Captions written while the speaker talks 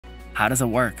How does it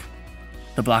work?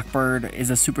 The Blackbird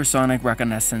is a supersonic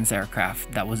reconnaissance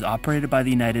aircraft that was operated by the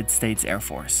United States Air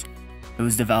Force. It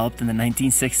was developed in the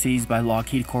 1960s by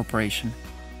Lockheed Corporation,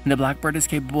 and the Blackbird is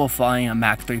capable of flying a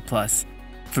Mach 3+,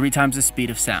 3 times the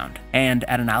speed of sound, and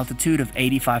at an altitude of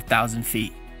 85,000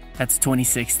 feet. That's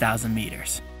 26,000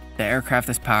 meters. The aircraft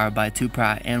is powered by a 2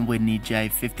 Pratt & Whitney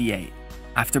J58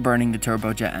 after burning the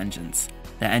turbojet engines.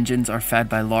 The engines are fed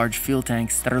by large fuel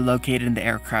tanks that are located in the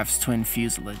aircraft's twin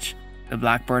fuselage. The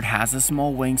Blackbird has a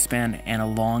small wingspan and a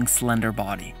long, slender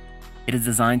body. It is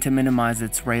designed to minimize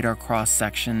its radar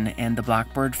cross-section, and the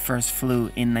Blackbird first flew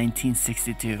in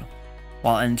 1962,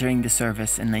 while entering the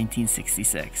service in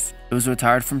 1966. It was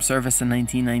retired from service in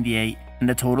 1998, and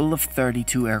a total of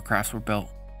 32 aircrafts were built,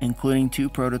 including 2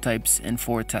 prototypes and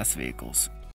 4 test vehicles.